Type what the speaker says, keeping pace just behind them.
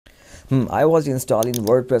I was installing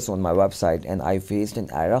WordPress on my website and I faced an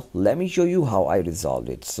error. Let me show you how I resolved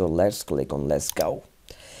it. So let's click on let's go.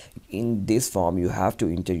 In this form you have to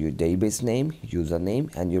enter your database name,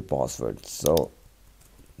 username and your password. So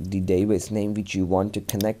the database name which you want to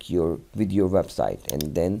connect with your website,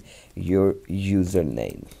 and then your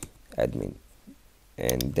username, admin,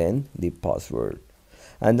 and then the password,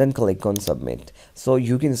 and then click on submit. So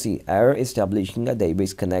you can see error establishing a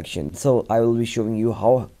database connection. So I will be showing you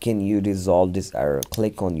how can you resolve this error.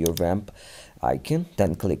 Click on your wamp icon,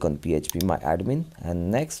 then click on php my admin, and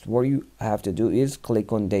next what you have to do is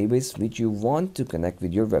click on database which you want to connect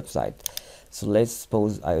with your website. So let's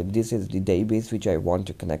suppose this is the database which I want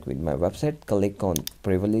to connect with my website. Click on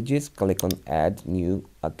privileges, click on add new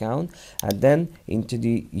account, and then into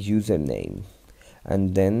the username,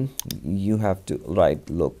 and then you have to write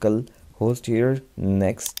localhost here.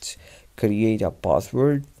 Next create a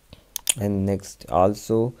password, and next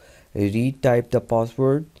also retype the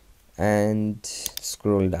password and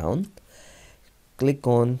scroll down, click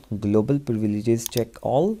on global privileges, check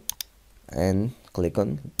all, and click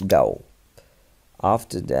on go.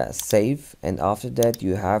 After that save, and after that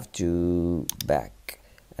you have to back,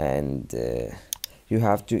 and you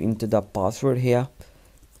have to enter the password here,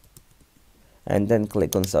 and then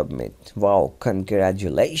click on submit. Wow,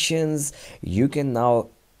 congratulations, you can now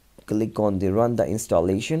click on the run the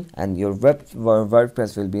installation and your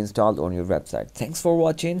WordPress will be installed on your website. Thanks for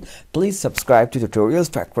watching. Please subscribe to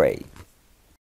Tutorials Factory.